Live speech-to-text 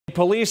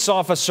Police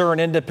officer in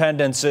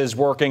Independence is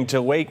working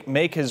to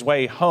make his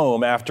way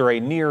home after a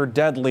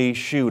near-deadly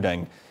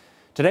shooting.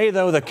 Today,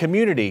 though, the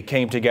community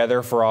came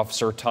together for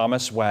Officer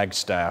Thomas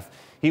Wagstaff.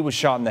 He was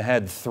shot in the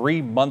head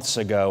 3 months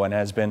ago and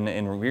has been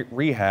in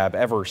rehab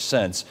ever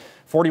since.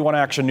 41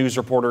 Action News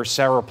reporter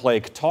Sarah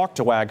Blake talked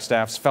to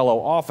Wagstaff's fellow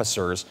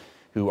officers,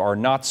 who are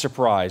not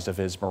surprised of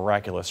his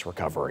miraculous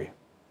recovery.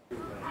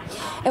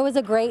 It was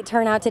a great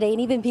turnout today, and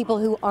even people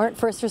who aren't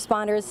first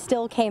responders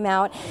still came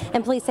out.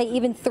 And police say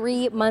even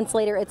 3 months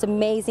later, it's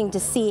amazing to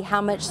see how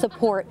much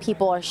support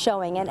people are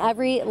showing, and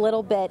every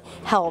little bit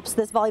helps.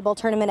 This volleyball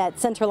tournament at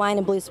Centerline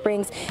in Blue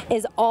Springs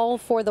is all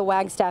for the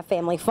Wagstaff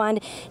Family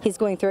Fund. He's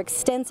going through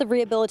extensive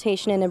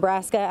rehabilitation in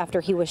Nebraska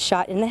after he was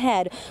shot in the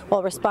head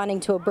while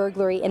responding to a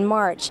burglary in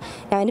March.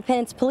 Now,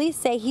 Independence police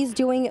say he's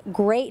doing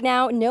great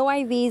now. No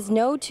IVs,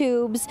 no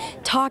tubes,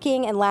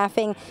 talking and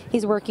laughing.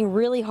 He's working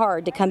really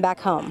hard to come back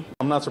home.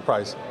 I'm not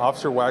surprised.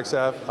 Officer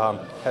Wagstaff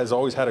has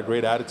always had a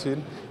great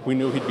attitude. We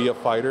knew he'd be a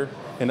fighter,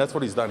 and that's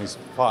what he's done. He's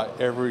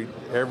fought every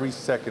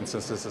second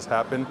since this has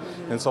happened,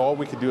 and so all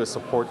we could do is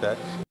support that.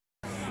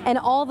 And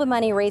all the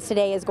money raised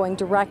today is going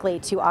directly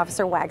to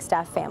Officer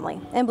Wagstaff family.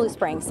 In Blue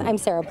Springs, I'm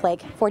Sarah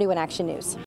Blake, 41 Action News.